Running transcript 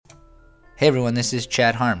Hey everyone, this is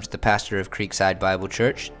Chad Harms, the pastor of Creekside Bible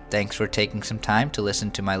Church. Thanks for taking some time to listen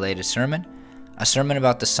to my latest sermon, a sermon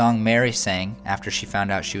about the song Mary sang after she found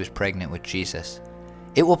out she was pregnant with Jesus.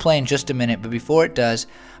 It will play in just a minute, but before it does,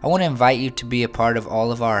 I want to invite you to be a part of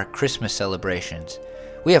all of our Christmas celebrations.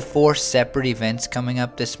 We have 4 separate events coming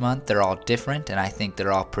up this month. They're all different, and I think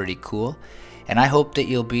they're all pretty cool, and I hope that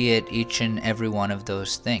you'll be at each and every one of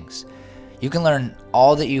those things. You can learn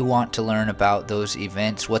all that you want to learn about those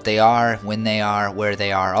events, what they are, when they are, where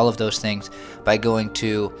they are, all of those things by going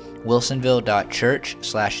to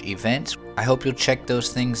wilsonville.church/events. I hope you'll check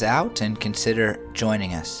those things out and consider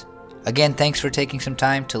joining us. Again, thanks for taking some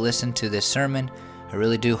time to listen to this sermon. I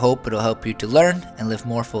really do hope it'll help you to learn and live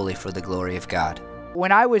more fully for the glory of God.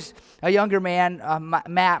 When I was a younger man,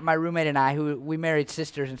 Matt, my roommate, and I, we married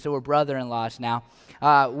sisters, and so we're brother-in-laws now.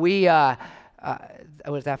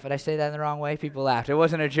 Was that? Did I say that in the wrong way? People laughed. It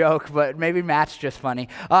wasn't a joke, but maybe Matt's just funny.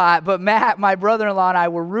 But Matt, my brother-in-law, and I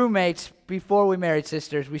were roommates before we married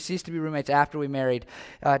sisters. We ceased to be roommates after we married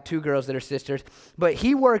 2 girls that are sisters. But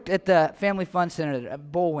he worked at the Family Fun Center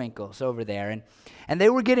at Bullwinkle's over there, and they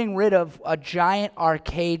were getting rid of a giant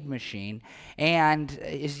arcade machine. And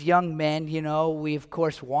as young men, we of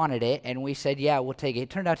course wanted it, and we said, yeah, we'll take it. It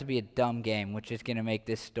turned out to be a dumb game, which is going to make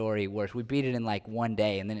this story worse. We beat it in like one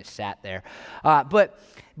day, and then it sat there. But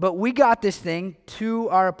we got this thing to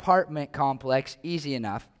our apartment complex easy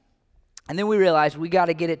enough. And then we realized we got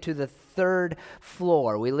to get it to the 3rd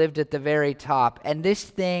floor. We lived at the very top. And this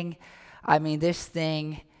thing,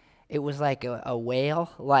 it was like a whale.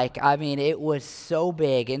 It was so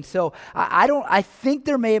big. And so I think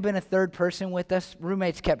there may have been a 3rd person with us.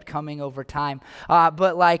 Roommates kept coming over time.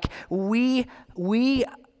 But we,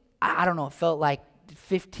 I don't know, it felt like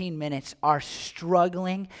 15 minutes are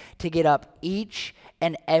struggling to get up each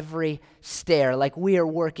and every stair. We are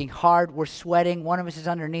working hard, we're sweating. One of us is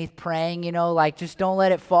underneath praying, just don't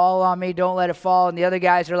let it fall on me, don't let it fall. And the other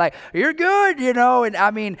guys are like, you're good,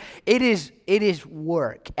 and it is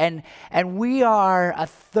work. And we are a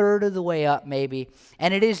 1/3 of the way up maybe,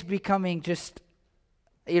 and it is becoming just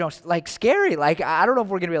scary. I don't know if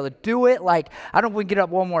we're going to be able to do it. I don't know if we can get up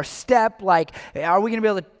one more step. Are we going to be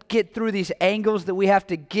able to get through these angles that we have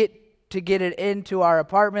to get it into our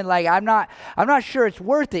apartment? I'm not sure it's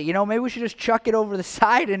worth it. Maybe we should just chuck it over the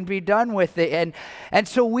side and be done with it. And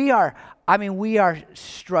so we are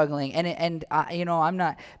struggling. And I'm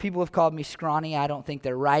not, people have called me scrawny. I don't think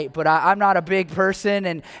they're right, but I'm not a big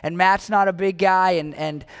person, and Matt's not a big guy,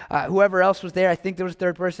 and whoever else was there, I think there was a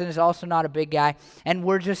 3rd person, is also not a big guy. And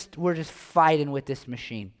we're just fighting with this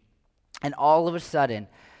machine. And all of a sudden,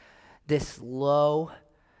 this low,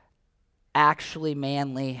 actually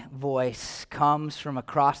manly voice comes from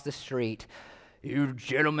across the street. You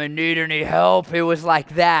gentlemen need any help? It was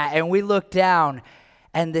like that. And we looked down,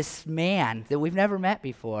 and this man that we've never met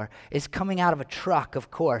before is coming out of a truck, of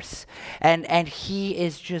course. And he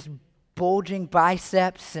is just bulging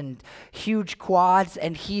biceps and huge quads,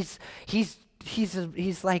 and he's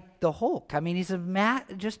like the Hulk. He's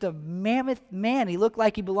just a mammoth man. He looked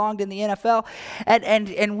like he belonged in the NFL.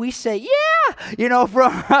 And we say, yeah,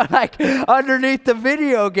 from underneath the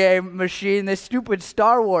video game machine, this stupid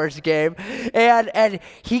Star Wars game. And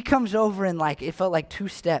he comes over, and it felt like 2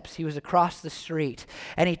 steps. He was across the street,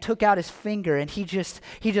 and he took out his finger, and he just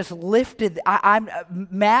lifted. I'm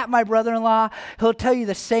Matt, my brother-in-law, he'll tell you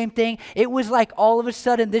the same thing. It was like all of a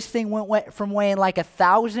sudden this thing went from weighing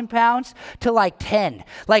 1,000 pounds to 10.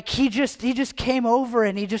 He just came over,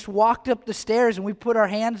 and he just walked up the stairs, and we put our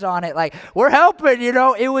hands on it we're helping. It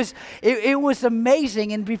was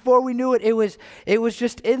amazing. And before we knew it, it was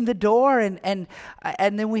just in the door, and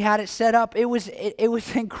then we had it set up. It was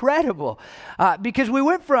incredible because we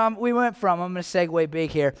went from I'm going to segue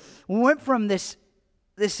big here. We went from this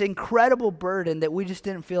incredible burden that we just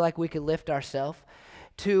didn't feel like we could lift ourselves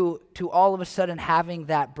to all of a sudden having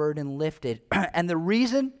that burden lifted. And the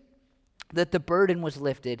reason that the burden was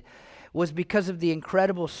lifted was because of the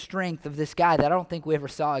incredible strength of this guy that I don't think we ever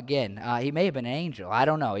saw again. He may have been an angel. I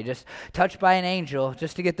don't know. He just touched by an angel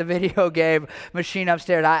just to get the video game machine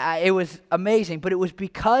upstairs. It was amazing, but it was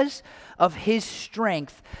because of his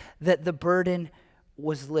strength that the burden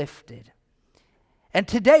was lifted. And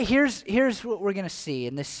today, here's what we're going to see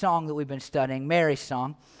in this song that we've been studying, Mary's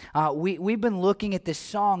song. We've been looking at this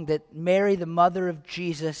song that Mary, the mother of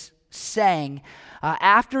Jesus, sang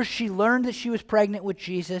after she learned that she was pregnant with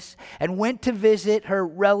Jesus and went to visit her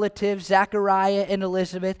relatives, Zachariah and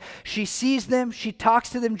Elizabeth. She sees them, she talks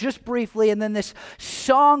to them just briefly, and then this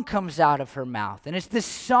song comes out of her mouth. And it's this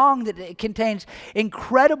song that it contains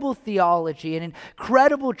incredible theology and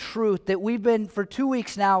incredible truth that we've been for 2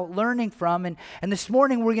 weeks now learning from. And this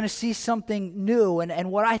morning we're going to see something new.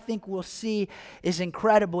 And what I think we'll see is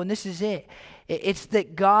incredible. And this is it. It's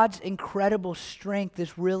that God's incredible strength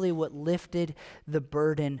is really what lifted the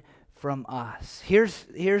burden from us. Here's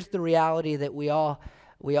the reality that we all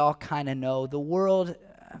kind of know. The world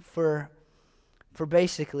for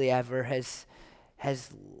basically ever has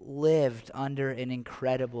lived under an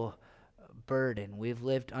incredible burden. We've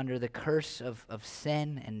lived under the curse of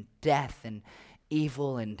sin and death and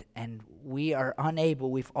evil, and we are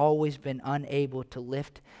unable, we've always been unable to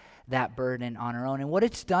lift that burden on our own. And what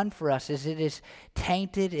it's done for us is it is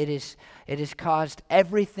tainted, it has caused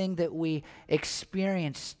everything that we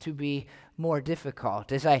experience to be more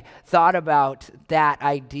difficult. As I thought about that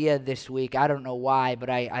idea this week, I don't know why, but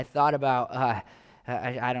I thought about,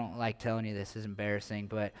 I don't like telling you this is embarrassing,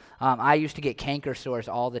 but I used to get canker sores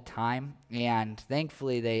all the time, and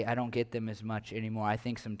thankfully I don't get them as much anymore. I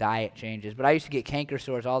think some diet changes, but I used to get canker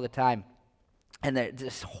sores all the time. And they're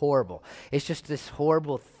just horrible. It's just this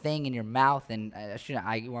horrible thing in your mouth. And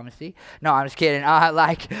you want me to see? No, I'm just kidding.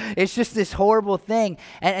 It's just this horrible thing.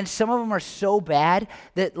 And some of them are so bad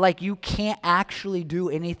that you can't actually do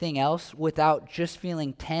anything else without just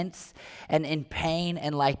feeling tense and in pain.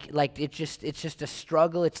 And it's just a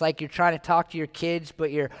struggle. It's like you're trying to talk to your kids, but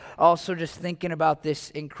you're also just thinking about this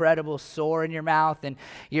incredible sore in your mouth. And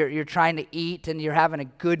you're trying to eat and you're having a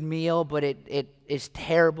good meal, but it is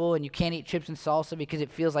terrible, and you can't eat chips and salsa because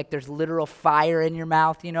it feels like there's literal fire in your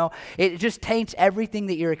mouth, It just taints everything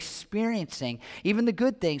that you're experiencing, even the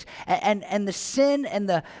good things. And the sin and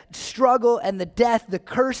the struggle and the death, the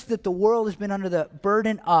curse that the world has been under the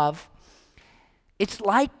burden of, it's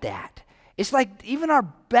like that. It's like even our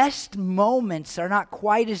best moments are not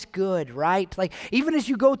quite as good, right? Even as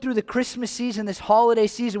you go through the Christmas season, this holiday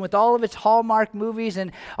season with all of its Hallmark movies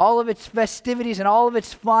and all of its festivities and all of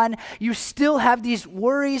its fun, you still have these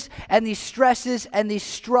worries and these stresses and these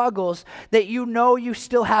struggles that you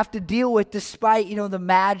still have to deal with despite, the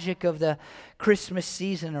magic of the Christmas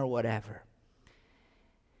season or whatever.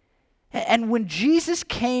 And when Jesus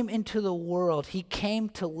came into the world, he came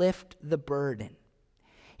to lift the burden.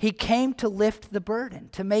 He came to lift the burden,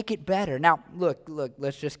 to make it better. Now, look,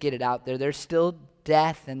 let's just get it out there. There's still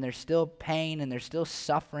death, and there's still pain, and there's still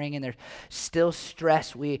suffering, and there's still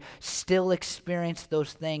stress. We still experience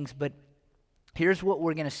those things. But here's what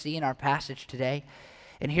we're going to see in our passage today.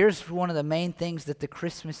 And here's one of the main things that the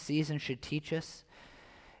Christmas season should teach us.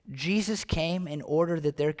 Jesus came in order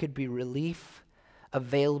that there could be relief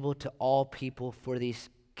available to all people for these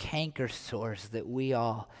canker sores that we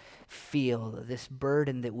all feel, this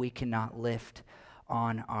burden that we cannot lift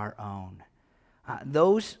on our own.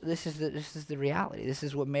 This is the reality. This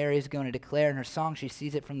is what Mary is going to declare in her song. She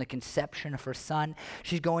sees it from the conception of her son.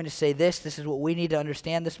 She's going to say this is what we need to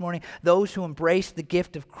understand this morning. Those who embrace the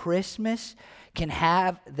gift of Christmas can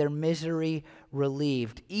have their misery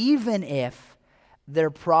relieved, even if their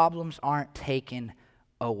problems aren't taken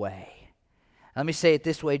away. Let me say it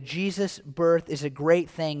this way. Jesus' birth is a great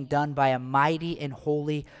thing done by a mighty and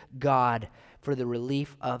holy God for the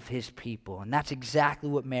relief of his people. And that's exactly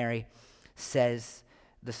what Mary says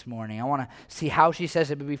this morning. I want to see how she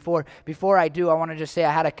says it, but before I do, I want to just say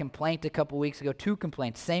I had a complaint a couple weeks ago, 2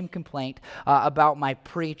 complaints, same complaint about my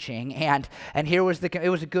preaching, and here was it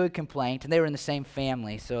was a good complaint, and they were in the same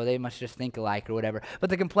family, so they must just think alike or whatever. But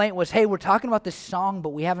the complaint was, hey, we're talking about this song,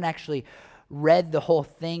 but we haven't actually read the whole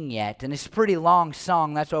thing yet, and it's a pretty long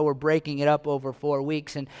song. That's why we're breaking it up over 4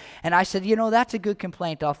 weeks. And I said, that's a good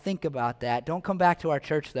complaint. I'll think about that. Don't come back to our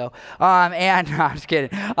church though. And no, I'm just kidding.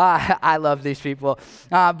 I love these people.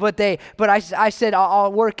 But I said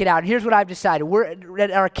I'll work it out. And here's what I've decided. We're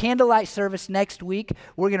at our candlelight service next week.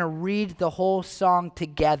 We're gonna read the whole song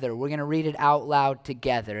together. We're gonna read it out loud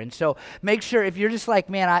together. And so make sure if you're just like,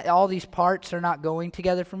 man, all these parts are not going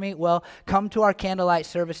together for me. Well, come to our candlelight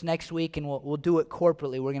service next week, and we'll do it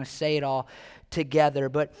corporately. We're going to say it all together.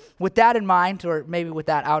 But with that in mind, or maybe with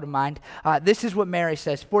that out of mind, this is what Mary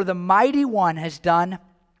says. For the mighty one has done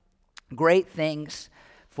great things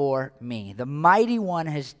for me. The mighty one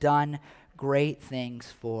has done great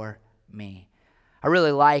things for me. I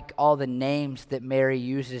really like all the names that Mary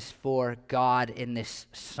uses for God in this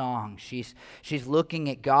song. She's looking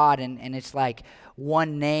at God, and it's like,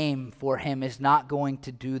 one name for him is not going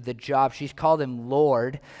to do the job. She's called him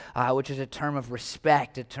Lord, which is a term of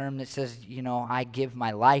respect, a term that says, I give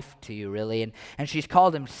my life to you, really. And she's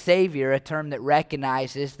called him Savior, a term that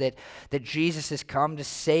recognizes that Jesus has come to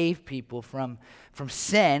save people from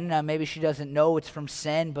sin. Maybe she doesn't know it's from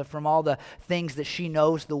sin, but from all the things that she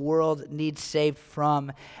knows the world needs saved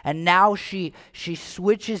from. And now she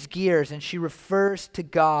switches gears and she refers to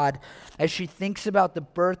God as she thinks about the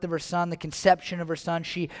birth of her son, the conception of her son.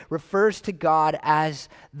 She refers to God as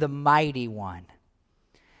the Mighty One.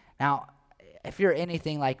 Now, if you're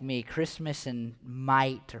anything like me, Christmas and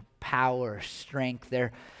might or power or strength,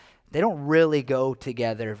 they don't really go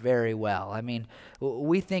together very well. I mean,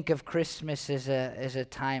 we think of Christmas as a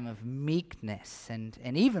time of meekness and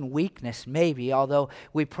even weakness, maybe, although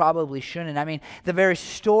we probably shouldn't. I mean, the very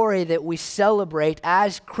story that we celebrate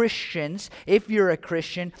as Christians, if you're a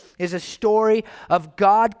Christian, is a story of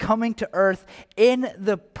God coming to earth in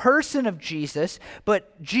the person of Jesus.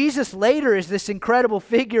 But Jesus later is this incredible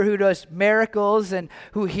figure who does miracles and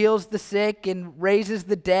who heals the sick and raises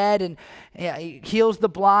the dead and he heals the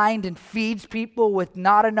blind and feeds people with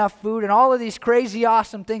not enough food and all of these crazy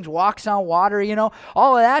awesome things, walks on water,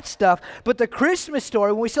 all of that stuff. But the Christmas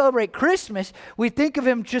story, when we celebrate Christmas, we think of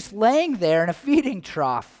him just laying there in a feeding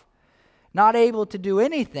trough, not able to do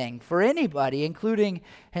anything for anybody, including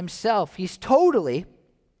himself. He's totally,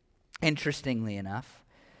 interestingly enough,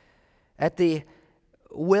 at the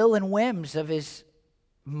will and whims of his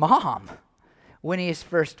mom when he is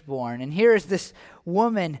first born. And here is this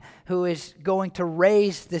woman who is going to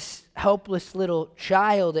raise this helpless little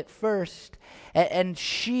child at first. And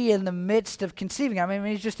she, in the midst of conceiving,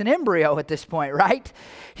 he's just an embryo at this point, right?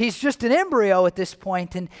 He's just an embryo at this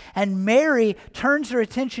point. And Mary turns her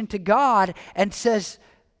attention to God and says,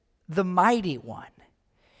 the Mighty One.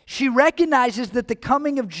 She recognizes that the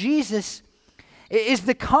coming of Jesus is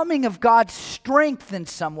the coming of God's strength in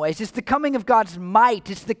some ways. It's the coming of God's might.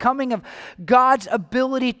 It's the coming of God's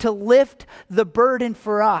ability to lift the burden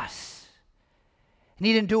for us. And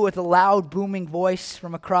he didn't do it with a loud, booming voice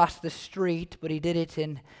from across the street, but he did it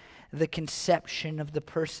in the conception of the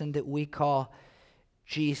person that we call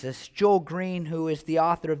Jesus. Joel Green, who is the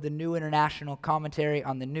author of the New International Commentary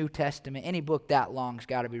on the New Testament, any book that long's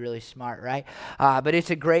got to be really smart, right? But it's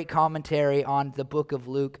a great commentary on the book of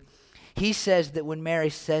Luke. He says that when Mary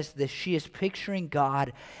says this, she is picturing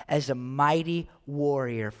God as a mighty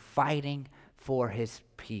warrior fighting for his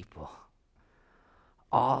people,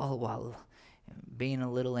 all while being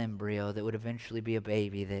a little embryo that would eventually be a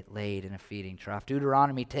baby that laid in a feeding trough.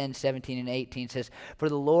 Deuteronomy 10:17 and 18 says, "For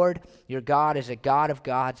the Lord your God is a God of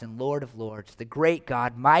gods and Lord of lords, the great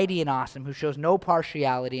God, mighty and awesome, who shows no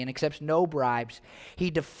partiality and accepts no bribes.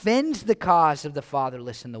 He defends the cause of the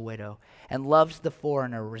fatherless and the widow and loves the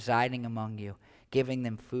foreigner residing among you, giving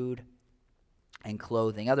them food and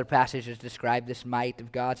clothing." Other passages describe this might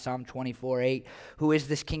of God. Psalm 24:8, "Who is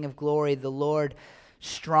this King of glory? The Lord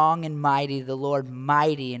strong and mighty, the Lord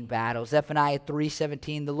mighty in battle." Zephaniah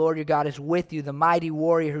 3:17, "The Lord your God is with you, the mighty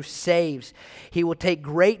warrior who saves. He will take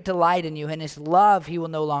great delight in you. In his love he will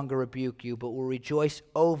no longer rebuke you, but will rejoice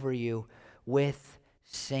over you with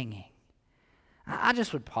singing." I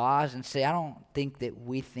just would pause and say, I don't think that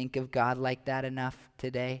we think of God like that enough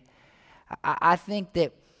today. I think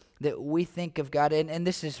that we think of God, and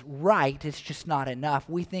this is right, it's just not enough.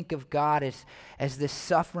 We think of God as this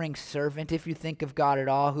suffering servant, if you think of God at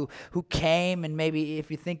all, who came, and maybe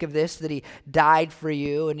if you think of this, that he died for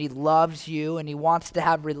you, and he loves you, and he wants to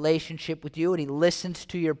have relationship with you, and he listens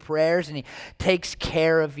to your prayers, and he takes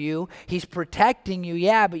care of you. He's protecting you,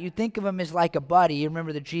 yeah, but you think of him as like a buddy. You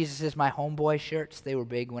remember the Jesus is my homeboy shirts? They were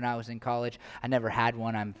big when I was in college. I never had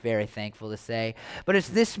one, I'm very thankful to say. But it's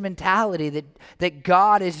this mentality that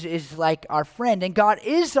God is like our friend, and God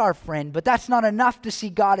is our friend, but that's not enough to see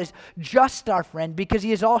God as just our friend, because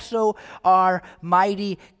he is also our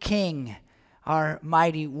mighty king, our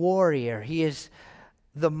mighty warrior. He is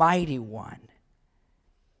the Mighty One.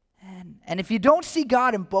 And if you don't see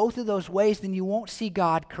God in both of those ways, then you won't see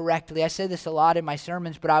God correctly. I say this a lot in my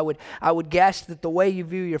sermons, but I would guess that the way you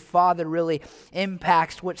view your Father really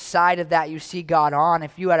impacts which side of that you see God on.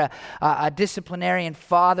 If you had a disciplinarian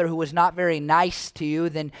father who was not very nice to you,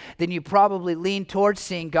 then you probably lean towards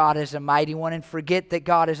seeing God as a mighty one and forget that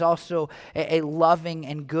God is also a loving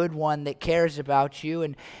and good one that cares about you.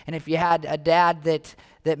 And if you had a dad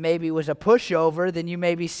that maybe was a pushover, then you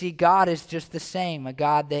maybe see God as just the same, a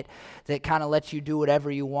God that kind of lets you do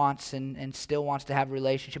whatever you want and still wants to have a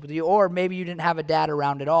relationship with you. Or maybe you didn't have a dad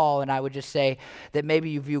around at all, and I would just say that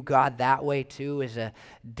maybe you view God that way too, as a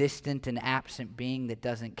distant and absent being that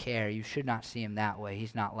doesn't care. You should not see him that way.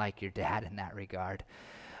 He's not like your dad in that regard.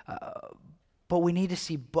 But we need to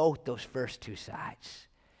see both those first two sides.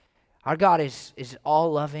 Our God is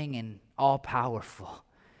all loving and all powerful.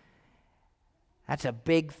 That's a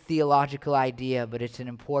big theological idea, but it's an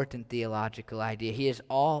important theological idea. He is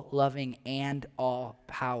all loving and all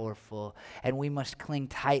powerful, and we must cling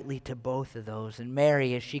tightly to both of those. And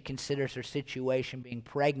Mary, as she considers her situation, being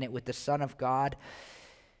pregnant with the Son of God,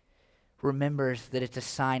 remembers that it's a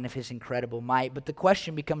sign of his incredible might. But the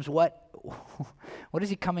question becomes, what is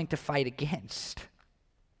he coming to fight against?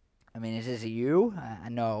 I mean, is this you?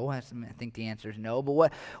 No. I think the answer is no.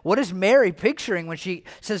 But what is Mary picturing when she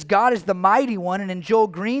says God is the mighty one? And in Joel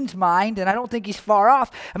Green's mind, and I don't think he's far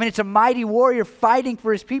off, I mean, it's a mighty warrior fighting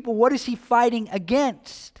for his people. What is he fighting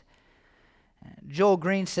against? Joel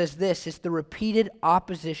Green says this: it's the repeated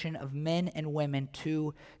opposition of men and women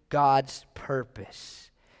to God's purpose.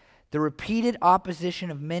 The repeated opposition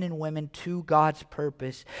of men and women to God's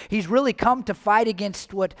purpose. He's really come to fight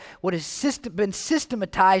against what has been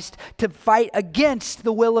systematized to fight against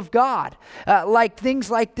the will of God. Like things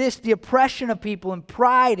like this, the oppression of people and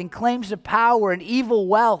pride and claims of power and evil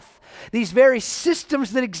wealth. These very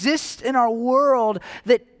systems that exist in our world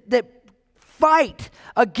that fight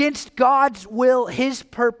against God's will, his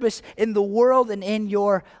purpose in the world and in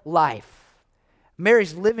your life.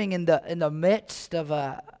 Mary's living in the midst of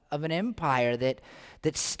an empire that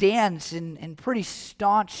stands in pretty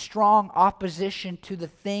staunch, strong opposition to the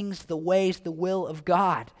things, the ways, the will of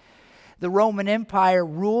God. The Roman Empire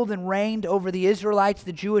ruled and reigned over the Israelites,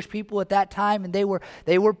 the Jewish people at that time, and they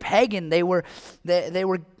were pagan. They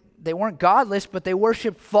weren't godless, but they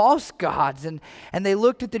worshiped false gods, and they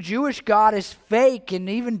looked at the Jewish God as fake and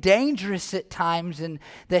even dangerous at times in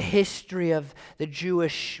the history of the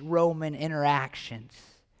Jewish-Roman interactions.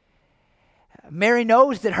 Mary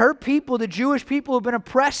knows that her people, the Jewish people, have been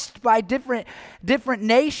oppressed by different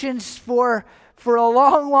nations for a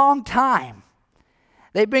long, long time.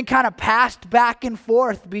 They've been kind of passed back and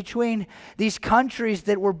forth between these countries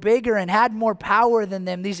that were bigger and had more power than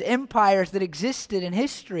them, these empires that existed in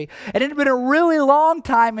history. And it had been a really long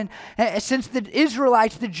time since the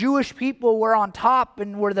Israelites, the Jewish people, were on top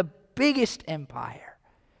and were the biggest empire.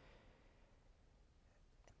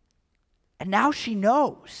 And now she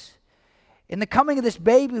knows. In the coming of this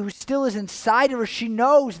baby who still is inside of her, she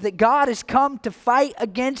knows that God has come to fight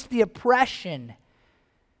against the oppression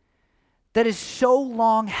that has so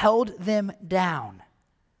long held them down.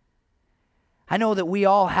 I know that we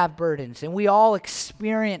all have burdens and we all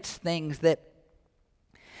experience things that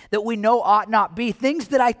we know ought not be. Things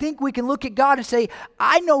that I think we can look at God and say,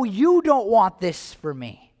 I know you don't want this for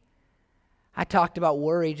me. I talked about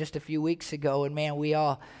worry just a few weeks ago, and man, we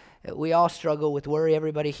all struggle with worry.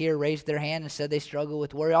 Everybody here raised their hand and said they struggle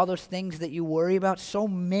with worry. All those things that you worry about, so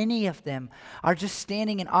many of them are just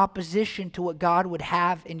standing in opposition to what God would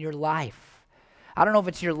have in your life. I don't know if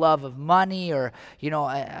it's your love of money or,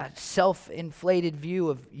 a self-inflated view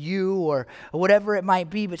of you or whatever it might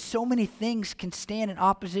be, but so many things can stand in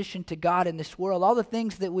opposition to God in this world. All the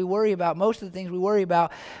things that we worry about, most of the things we worry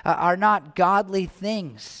about are not godly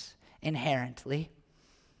things inherently.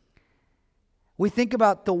 We think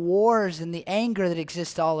about the wars and the anger that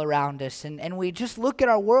exists all around us, and we just look at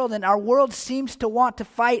our world, and our world seems to want to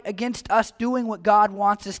fight against us doing what God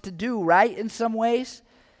wants us to do, right, in some ways?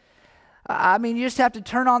 I mean, you just have to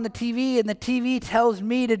turn on the TV, and the TV tells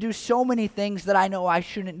me to do so many things that I know I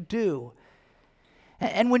shouldn't do.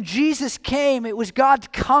 And when Jesus came, it was God's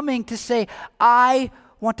coming to say, I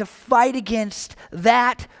want to fight against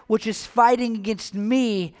that which is fighting against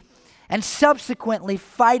me, and subsequently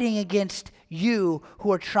fighting against you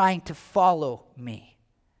who are trying to follow me.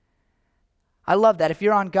 I love that. If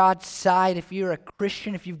you're on God's side, if you're a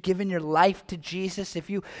Christian, if you've given your life to Jesus, if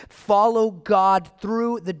you follow God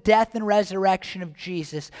through the death and resurrection of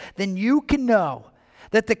Jesus, then you can know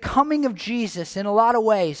that the coming of Jesus, in a lot of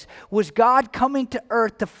ways, was God coming to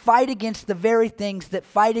earth to fight against the very things that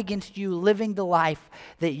fight against you living the life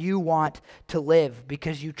that you want to live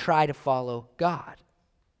because you try to follow God.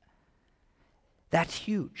 That's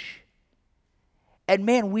huge. And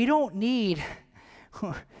man, we don't need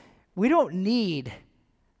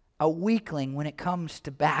a weakling when it comes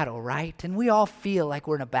to battle, right? And we all feel like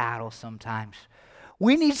we're in a battle sometimes.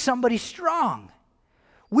 We need somebody strong.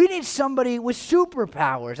 We need somebody with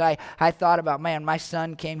superpowers. I thought about, man, my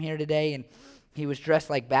son came here today and He was dressed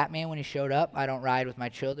like Batman when he showed up. I don't ride with my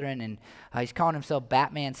children, and he's calling himself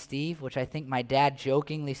Batman Steve, which I think my dad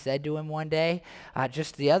jokingly said to him one day,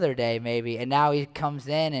 just the other day maybe. And now he comes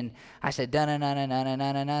in, and I said,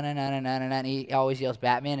 and he always yells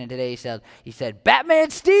Batman. And today he said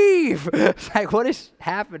Batman Steve. It's like, what is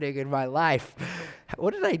happening in my life?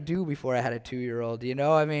 What did I do before I had a 2-year-old? You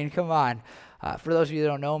know, I mean, come on. For those of you that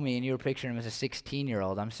don't know me, and you were picturing him as a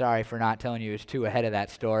 16-year-old, I'm sorry for not telling you he was too ahead of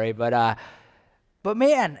that story, But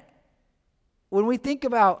man, when we think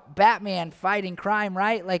about Batman fighting crime,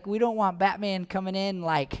 right? Like, we don't want Batman coming in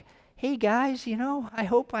like, hey guys, you know, I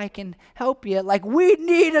hope I can help you. Like, we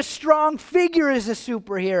need a strong figure as a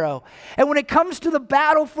superhero. And when it comes to the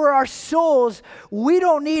battle for our souls, we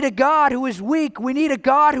don't need a God who is weak. We need a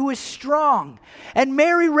God who is strong. And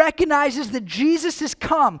Mary recognizes that Jesus has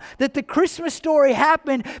come, that the Christmas story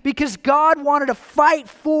happened because God wanted to fight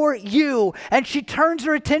for you. And she turns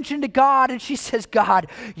her attention to God and she says, God,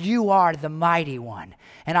 you are the mighty one.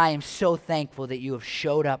 And I am so thankful that you have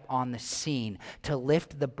showed up on the scene to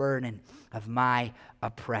lift the burden of my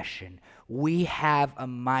oppression. We have a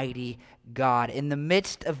mighty God. In the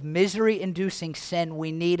midst of misery-inducing sin,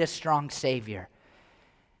 we need a strong Savior.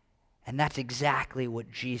 And that's exactly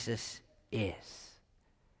what Jesus is.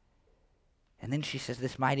 And then she says,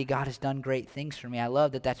 this mighty God has done great things for me. I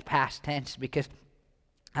love that that's past tense because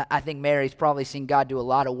I think Mary's probably seen God do a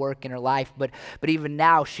lot of work in her life, but even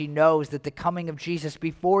now she knows that the coming of Jesus,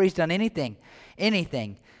 before he's done anything,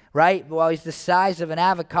 right? Well, he's the size of an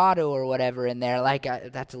avocado or whatever in there. Like,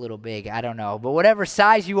 that's a little big, I don't know. But whatever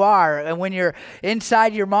size you are, and when you're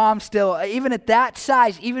inside your mom still, even at that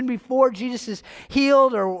size, even before Jesus is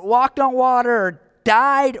healed or walked on water or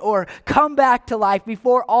died or come back to life,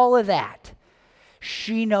 before all of that,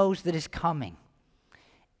 she knows that his coming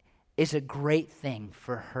is a great thing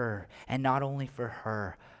for her, and not only for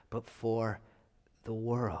her, but for the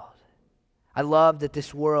world. I love that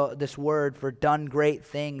this word for done great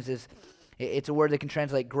things it's a word that can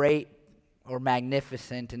translate great or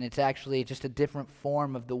magnificent, and it's actually just a different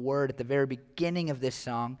form of the word at the very beginning of this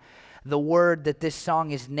song, the word that this song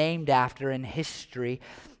is named after in history.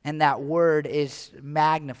 And that word is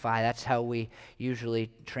magnify. That's how we usually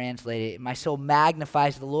translate it. My soul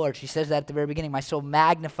magnifies the Lord. She says that at the very beginning. My soul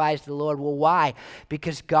magnifies the Lord. Well, why?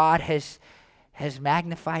 Because God has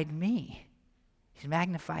magnified me. He's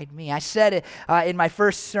magnified me. I said it in my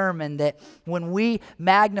first sermon that when we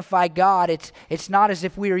magnify God, it's not as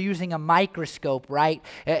if we are using a microscope, right?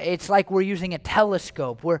 It's like we're using a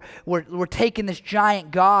telescope. We're taking this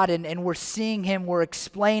giant God and we're seeing him, we're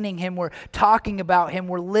explaining him, we're talking about him,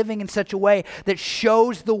 we're living in such a way that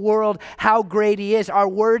shows the world how great he is. Our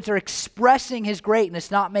words are expressing his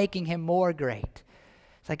greatness, not making him more great.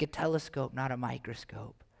 It's like a telescope, not a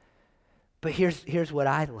microscope. But here's what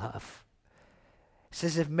I love. It's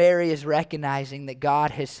as if Mary is recognizing that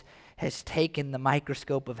God has taken the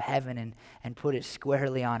microscope of heaven and put it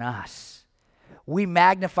squarely on us. We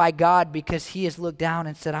magnify God because he has looked down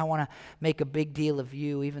and said, I want to make a big deal of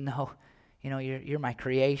you, even though, you're my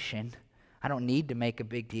creation. I don't need to make a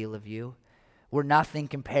big deal of you. We're nothing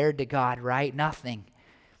compared to God, right? Nothing.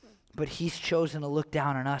 But he's chosen to look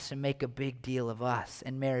down on us and make a big deal of us.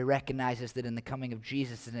 And Mary recognizes that in the coming of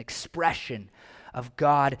Jesus is an expression of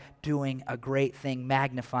God doing a great thing,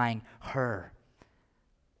 magnifying her.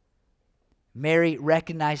 Mary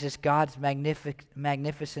recognizes God's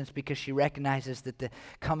magnificence because she recognizes that the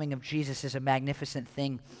coming of Jesus is a magnificent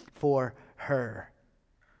thing for her.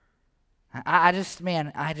 I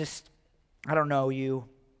don't know you.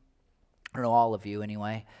 I don't know all of you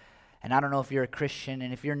anyway. And I don't know if you're a Christian,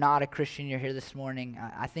 and if you're not a Christian, you're here this morning,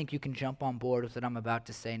 I think you can jump on board with what I'm about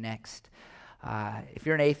to say next. If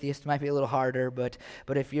you're an atheist, it might be a little harder, but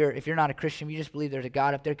if you're not a Christian, you just believe there's a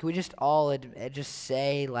God up there, can we just all just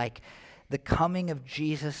say, like, the coming of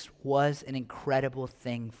Jesus was an incredible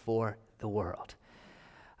thing for the world.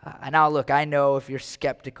 Now, look, I know if you're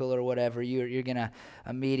skeptical or whatever, you're going to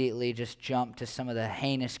immediately just jump to some of the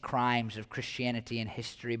heinous crimes of Christianity and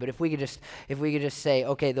history. But if we could just say,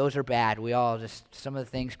 okay, those are bad. Some of the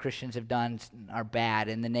things Christians have done are bad.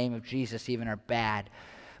 In the name of Jesus even are bad.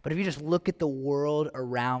 But if you just look at the world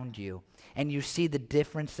around you and you see the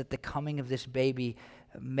difference that the coming of this baby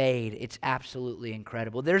made, it's absolutely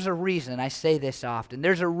incredible. There's a reason, I say this often,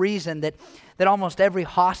 there's a reason that almost every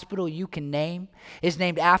hospital you can name is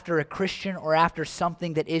named after a Christian or after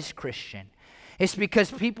something that is Christian. It's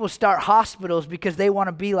because people start hospitals because they want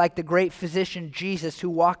to be like the great physician Jesus who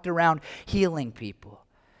walked around healing people.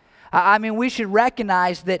 I mean, we should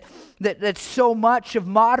recognize that so much of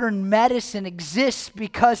modern medicine exists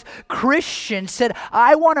because Christians said,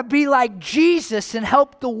 I want to be like Jesus and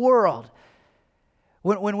help the world.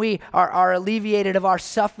 When we are alleviated of our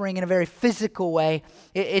suffering in a very physical way,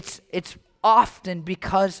 it's often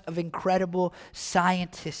because of incredible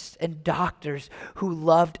scientists and doctors who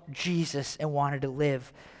loved Jesus and wanted to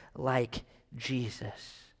live like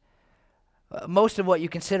Jesus. Most of what you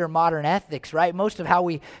consider modern ethics, right? Most of how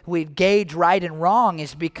we gauge right and wrong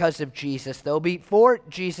is because of Jesus, though. Before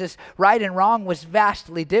Jesus, right and wrong was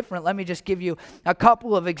vastly different. Let me just give you a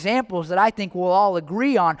couple of examples that I think we'll all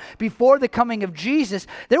agree on. Before the coming of Jesus,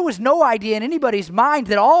 there was no idea in anybody's mind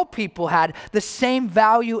that all people had the same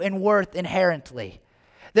value and worth inherently.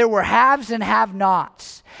 There were haves and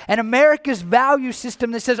have-nots. And America's value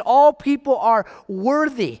system that says all people are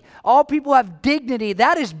worthy, all people have dignity,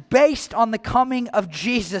 that is based on the coming of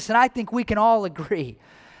Jesus. And I think we can all agree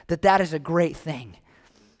that that is a great thing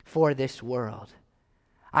for this world.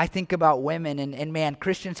 I think about women, and man,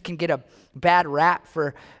 Christians can get a bad rap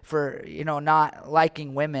for not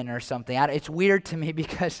liking women or something. It's weird to me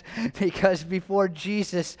because before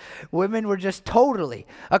Jesus, women were just totally,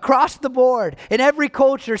 across the board, in every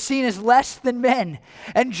culture, seen as less than men.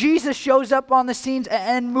 And Jesus shows up on the scenes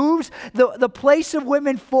and moves the place of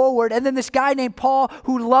women forward. And then this guy named Paul,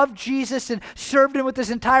 who loved Jesus and served him with his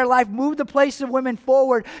entire life, moved the place of women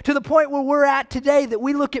forward to the point where we're at today, that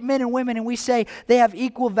we look at men and women and we say they have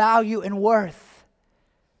equal value and worth.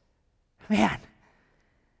 Man,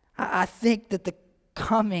 I think that the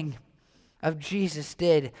coming of Jesus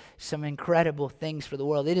did some incredible things for the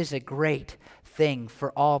world. It is a great thing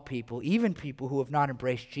for all people, even people who have not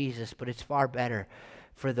embraced Jesus, but it's far better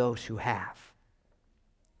for those who have.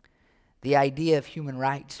 The idea of human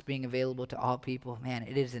rights being available to all people, man,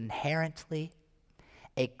 it is inherently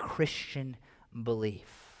a Christian belief.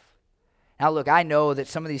 Now look, I know that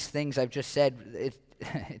some of these things I've just said,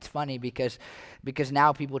 it's funny because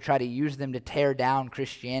now people try to use them to tear down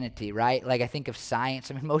Christianity, right? Like I think of science.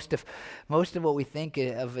 I mean, most of what we think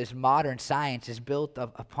of as modern science is built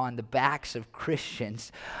upon the backs of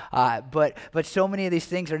Christians. But so many of these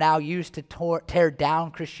things are now used to tear down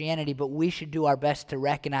Christianity. But we should do our best to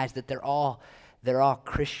recognize that they're all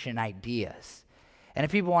Christian ideas. And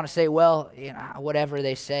if people want to say, well, whatever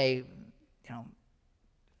they say,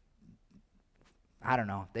 I don't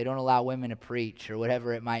know, they don't allow women to preach or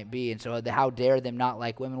whatever it might be. And so how dare them not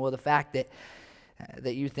like women? Well, the fact that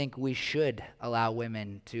you think we should allow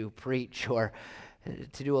women to preach or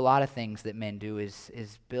to do a lot of things that men do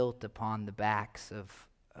is built upon the backs of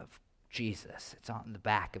Jesus. It's on the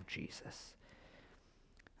back of Jesus.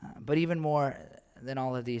 But even more than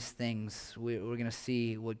all of these things, we're going to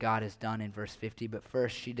see what God has done in verse 50. But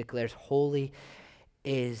first, she declares, holy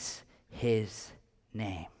is his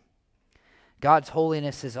name. God's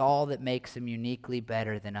holiness is all that makes him uniquely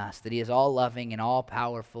better than us, that he is all loving and all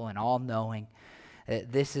powerful and all knowing.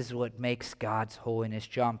 This is what makes God's holiness.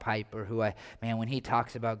 John Piper, when he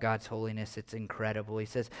talks about God's holiness, it's incredible. He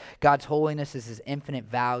says, God's holiness is his infinite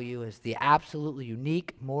value, is the absolutely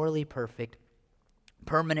unique, morally perfect,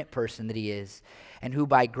 permanent person that he is, and who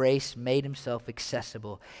by grace made himself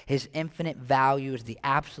accessible. His infinite value is the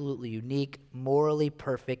absolutely unique, morally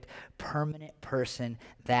perfect, permanent person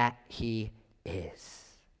that he is.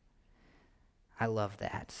 I love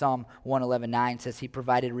that. Psalm 111:9 says he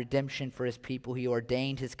provided redemption for his people. He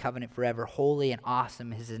ordained his covenant forever. Holy and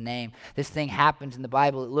awesome is his name. This thing happens in the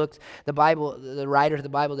Bible. The writers of the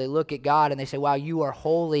Bible, they look at God and they say, wow, you are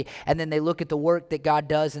holy. And then they look at the work that God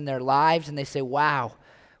does in their lives and they say, wow,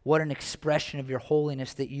 what an expression of your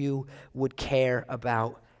holiness that you would care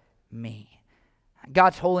about me.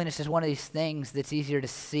 God's holiness is one of these things that's easier to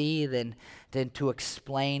see than to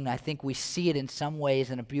explain. I think we see it in some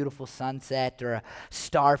ways in a beautiful sunset or a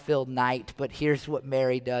star-filled night, but here's what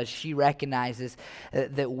Mary does. She recognizes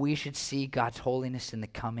that we should see God's holiness in the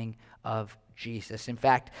coming of Jesus. In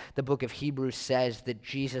fact, the book of Hebrews says that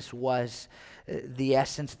Jesus was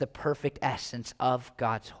the perfect essence of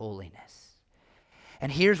God's holiness.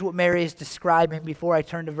 And here's what Mary is describing before I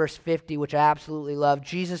turn to verse 50, which I absolutely love.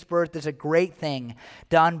 Jesus' birth is a great thing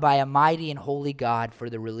done by a mighty and holy God for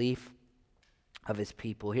the relief of his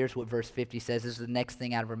people. Here's what verse 50 says. This is the next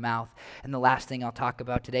thing out of her mouth. And the last thing I'll talk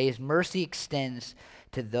about today is mercy extends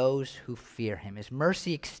to those who fear him. His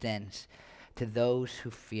mercy extends to those who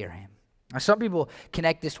fear him. Now, some people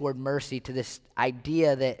connect this word mercy to this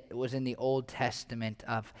idea that was in the Old Testament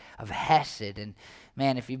of hesed. And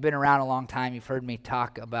Man, if you've been around a long time, you've heard me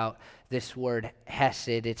talk about this word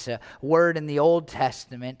hesed. It's a word in the Old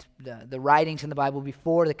Testament, the writings in the Bible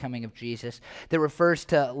before the coming of Jesus, that refers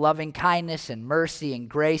to loving kindness and mercy and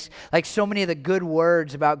grace. Like so many of the good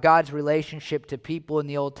words about God's relationship to people in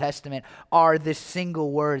the Old Testament are this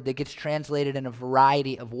single word that gets translated in a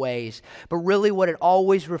variety of ways. But really what it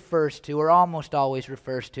always refers to, or almost always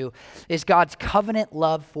refers to, is God's covenant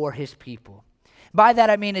love for his people. By that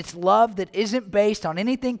I mean it's love that isn't based on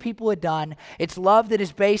anything people had done. It's love that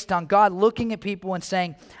is based on God looking at people and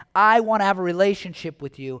saying, I want to have a relationship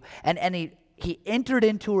with you. And he entered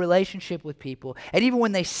into a relationship with people. And even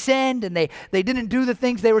when they sinned and they didn't do the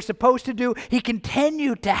things they were supposed to do, he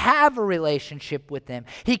continued to have a relationship with them.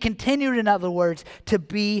 He continued, in other words, to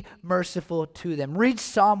be merciful to them. Read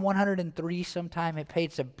Psalm 103 sometime. It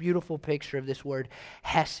paints a beautiful picture of this word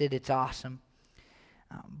hesed. It's awesome.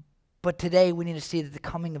 But today we need to see that the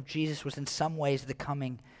coming of Jesus was in some ways the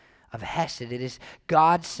coming of hesed. It is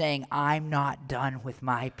God saying, I'm not done with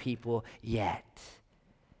my people yet.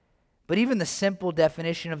 But even the simple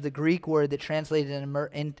definition of the Greek word that translates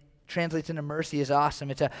into mercy is awesome.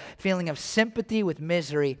 It's a feeling of sympathy with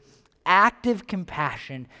misery, active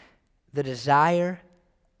compassion, the desire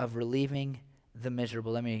of relieving the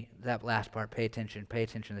miserable. That last part, pay attention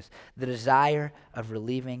to this. The desire of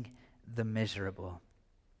relieving the miserable.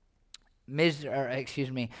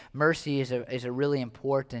 Mercy is a really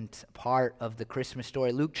important part of the Christmas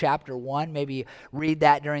story. Luke chapter 1, maybe you read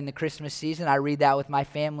that during the Christmas season. I read that with my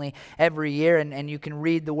family every year, and you can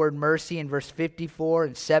read the word mercy in verse 54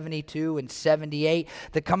 and 72 and 78.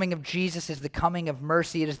 The coming of Jesus is the coming of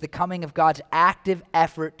mercy. It is the coming of God's active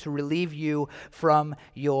effort to relieve you from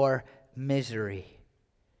your misery.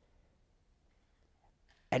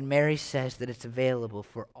 And Mary says that it's available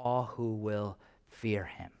for all who will fear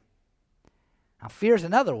him. Now, fear is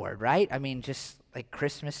another word, right? I mean, just like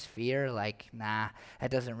Christmas fear, that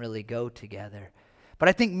doesn't really go together. But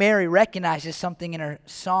I think Mary recognizes something in her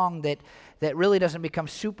song that really doesn't become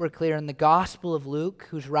super clear in the Gospel of Luke,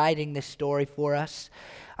 who's writing this story for us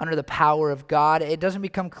under the power of God. It doesn't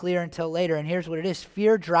become clear until later, and here's what it is.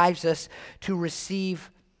 Fear drives us to receive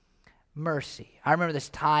mercy. I remember this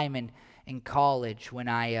time in college when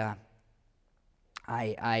I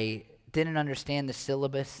didn't understand the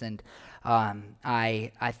syllabus, and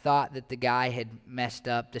I thought that the guy had messed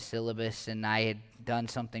up the syllabus and I had done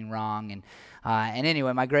something wrong, and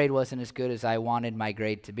anyway, my grade wasn't as good as I wanted my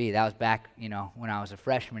grade to be. That was back, when I was a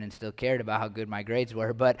freshman and still cared about how good my grades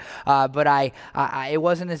were, but it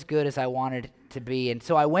wasn't as good as I wanted it to be, and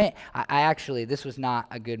so I went. I actually, this was not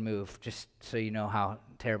a good move, just so you know how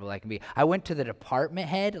terrible I can be. I went to the department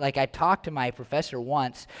head. I talked to my professor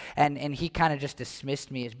once, and he kind of just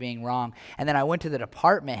dismissed me as being wrong. And then I went to the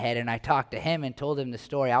department head, and I talked to him and told him the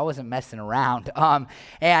story. I wasn't messing around.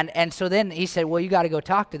 And so then he said, well, you got to go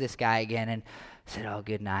talk to this guy again. And I said, oh,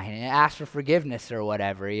 good night. And ask for forgiveness or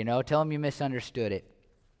whatever, Tell him you misunderstood it.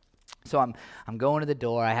 So I'm going to the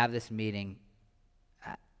door. I have this meeting,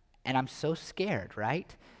 and I'm so scared,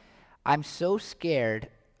 right? I'm so scared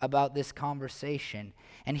about this conversation.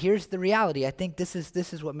 And here's the reality. I think this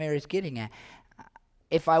is what Mary's getting at.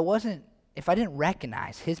 If I didn't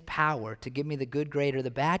recognize his power to give me the good grade or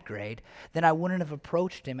the bad grade, then I wouldn't have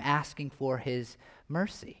approached him asking for his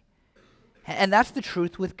mercy. And that's the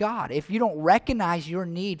truth with God. If you don't recognize your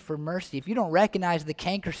need for mercy, if you don't recognize the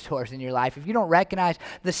canker sores in your life, if you don't recognize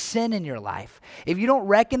the sin in your life, if you don't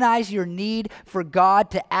recognize your need for God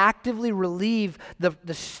to actively relieve the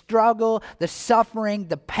struggle, the suffering,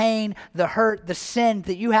 the pain, the hurt, the sin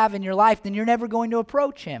that you have in your life, then you're never going to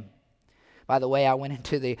approach him. By the way, I went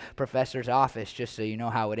into the professor's office, just so you know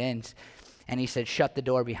how it ends, and he said, shut the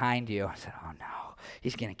door behind you. I said, oh no.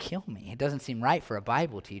 He's going to kill me. It doesn't seem right for a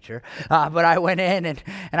Bible teacher. But I went in and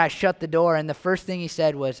I shut the door. And the first thing he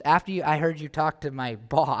said was, after I heard you talk to my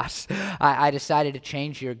boss, I decided to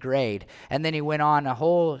change your grade. And then he went on a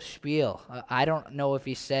whole spiel. I don't know if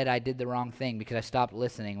he said I did the wrong thing because I stopped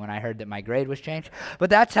listening when I heard that my grade was changed.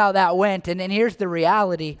 But that's how that went. And here's the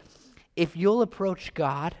reality. If you'll approach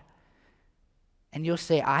God, and you'll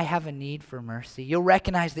say, I have a need for mercy. You'll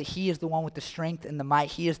recognize that he is the one with the strength and the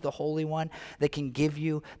might. He is the Holy One that can give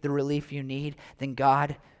you the relief you need. Then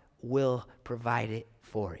God will provide it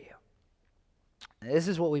for you. This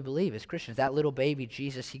is what we believe as Christians. That little baby,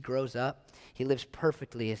 Jesus, he grows up. He lives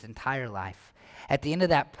perfectly his entire life. At the end of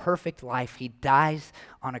that perfect life, he dies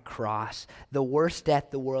on a cross, the worst death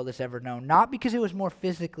the world has ever known. Not because it was more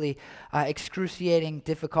physically excruciating,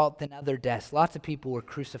 difficult than other deaths. Lots of people were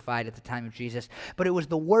crucified at the time of Jesus. But it was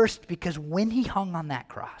the worst because when he hung on that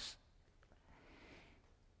cross,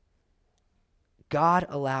 God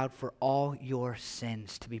allowed for all your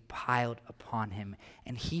sins to be piled upon him,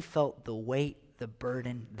 and he felt the weight, the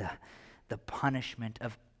burden, the punishment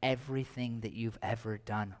of everything that you've ever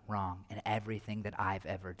done wrong and everything that I've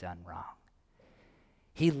ever done wrong.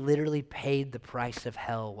 He literally paid the price of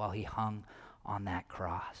hell while he hung on that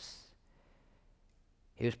cross.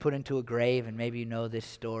 He was put into a grave, and maybe you know this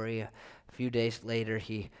story. A few days later,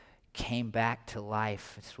 he came back to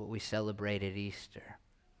life. It's what we celebrate at Easter.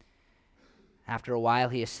 After a while,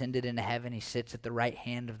 he ascended into heaven. He sits at the right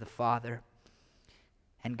hand of the Father.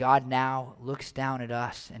 And God now looks down at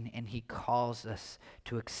us, and he calls us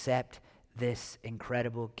to accept this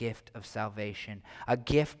incredible gift of salvation, a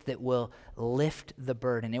gift that will lift the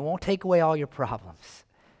burden. It won't take away all your problems,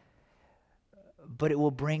 but it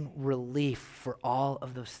will bring relief for all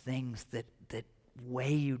of those things that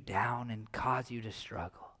weigh you down and cause you to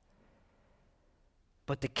struggle.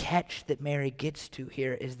 But the catch that Mary gets to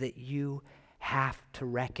here is that you have to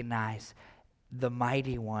recognize the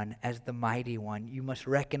mighty one as the mighty one. You must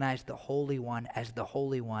recognize the Holy One as the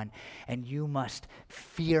Holy One, and you must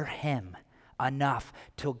fear him enough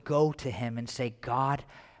to go to him and say, God,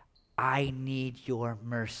 I need your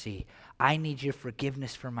mercy. I need your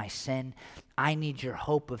forgiveness for my sin. I need your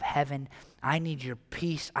hope of heaven. I need your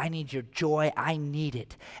peace. I need your joy. I need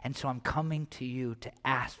it. And so I'm coming to you to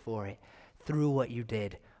ask for it through what you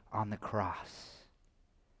did on the cross.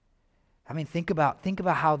 I mean, think about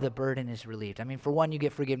how the burden is relieved. I mean, for one, you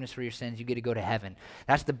get forgiveness for your sins. You get to go to heaven.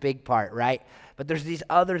 That's the big part, right? But there's these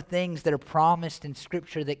other things that are promised in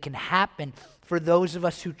Scripture that can happen for those of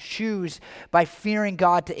us who choose by fearing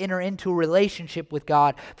God to enter into a relationship with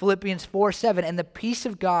God. Philippians 4:7, and the peace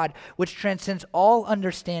of God, which transcends all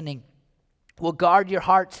understanding, will guard your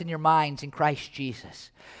hearts and your minds in Christ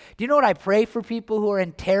Jesus. Do you know what I pray for people who are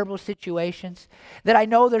in terrible situations that I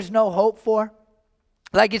know there's no hope for?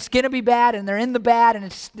 Like it's going to be bad and they're in the bad and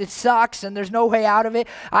it sucks and there's no way out of it.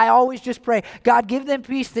 I always just pray, God, give them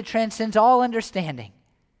peace that transcends all understanding.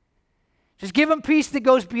 Just give them peace that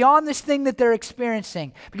goes beyond this thing that they're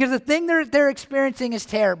experiencing. Because the thing they're experiencing is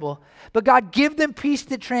terrible. But God, give them peace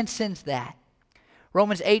that transcends that.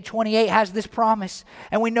 Romans 8:28 has this promise.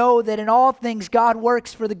 And we know that in all things God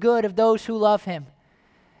works for the good of those who love him.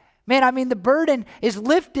 Man, I mean, the burden is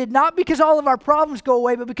lifted not because all of our problems go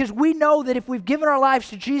away, but because we know that if we've given our lives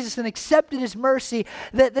to Jesus and accepted his mercy,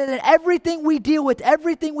 that everything we deal with,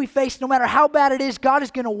 everything we face, no matter how bad it is, God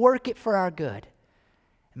is going to work it for our good.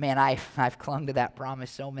 Man, I've clung to that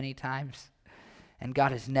promise so many times, and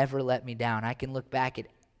God has never let me down. I can look back at,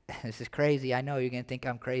 this is crazy, I know you're going to think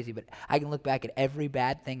I'm crazy, but I can look back at every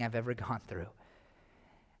bad thing I've ever gone through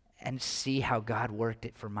and see how God worked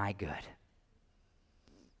it for my good.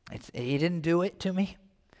 He didn't do it to me.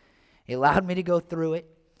 He allowed me to go through it.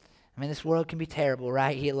 I mean, this world can be terrible,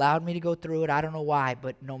 right? He allowed me to go through it. I don't know why,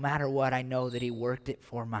 but no matter what, I know that he worked it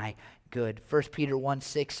for my good. 1 Peter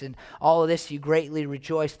 1:6, in all of this you greatly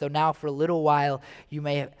rejoice, though now for a little while you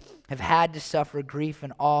may have had to suffer grief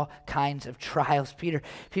and all kinds of trials.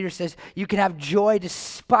 Peter says you can have joy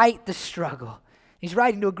despite the struggle. He's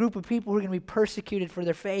writing to a group of people who are going to be persecuted for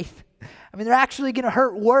their faith. I mean, they're actually going to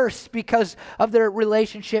hurt worse because of their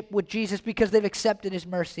relationship with Jesus, because they've accepted his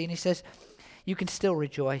mercy. And he says, you can still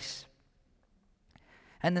rejoice.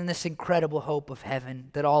 And then this incredible hope of heaven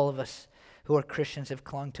that all of us who are Christians have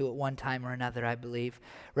clung to at one time or another, I believe.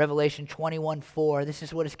 Revelation 21:4, this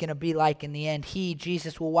is what it's going to be like in the end. He,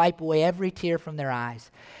 Jesus, will wipe away every tear from their eyes.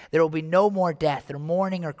 There will be no more death or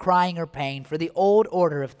mourning or crying or pain, for the old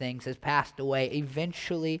order of things has passed away.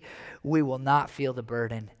 Eventually, we will not feel the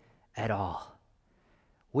burden at all.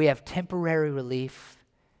 We have temporary relief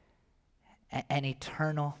and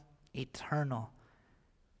eternal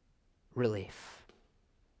relief.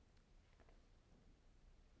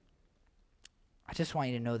 I just want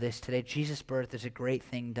you to know this today. Jesus' birth is a great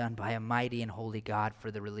thing done by a mighty and holy God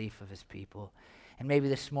for the relief of his people. And maybe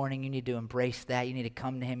this morning you need to embrace that. You need to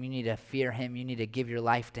come to him. You need to fear him. You need to give your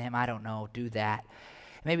life to him. I don't know. Do that.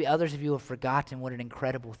 Maybe others of you have forgotten what an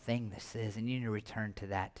incredible thing this is, and you need to return to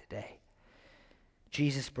that today.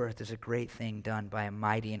 Jesus' birth is a great thing done by a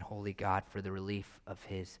mighty and holy God for the relief of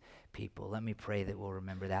his people. Let me pray that we'll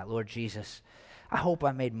remember that. Lord Jesus, I hope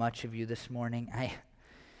I made much of you this morning.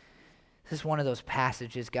 This is one of those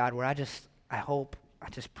passages, God, where I just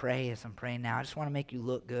pray as I'm praying now. I just want to make you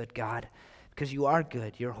look good, God, because you are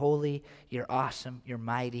good. You're holy, you're awesome, you're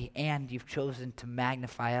mighty, and you've chosen to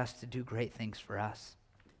magnify us to do great things for us.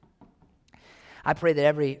 I pray that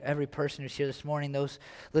every person who's here this morning, those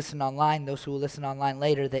listen online, those who will listen online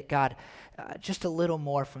later, that God, just a little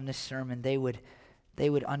more from this sermon, they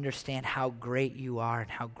would understand how great you are and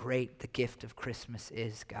how great the gift of Christmas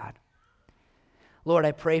is, God. Lord,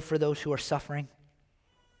 I pray for those who are suffering,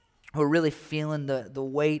 who are really feeling the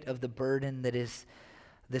weight of the burden that is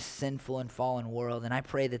this sinful and fallen world. And I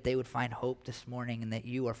pray that they would find hope this morning and that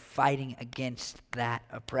you are fighting against that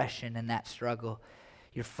oppression and that struggle.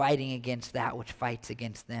 You're fighting against that which fights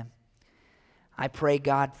against them. I pray,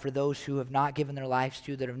 God, for those who have not given their lives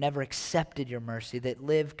to you, that have never accepted your mercy, that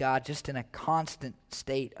live, God, just in a constant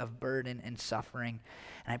state of burden and suffering.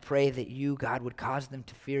 And I pray that you, God, would cause them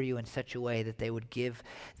to fear you in such a way that they would give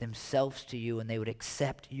themselves to you and they would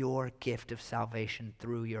accept your gift of salvation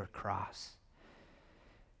through your cross.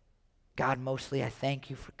 God, mostly I thank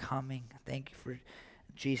you for coming. I thank you for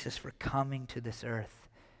Jesus for coming to this earth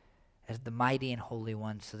as the mighty and holy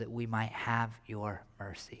one so that we might have your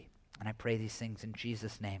mercy. And I pray these things in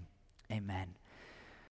Jesus' name. Amen.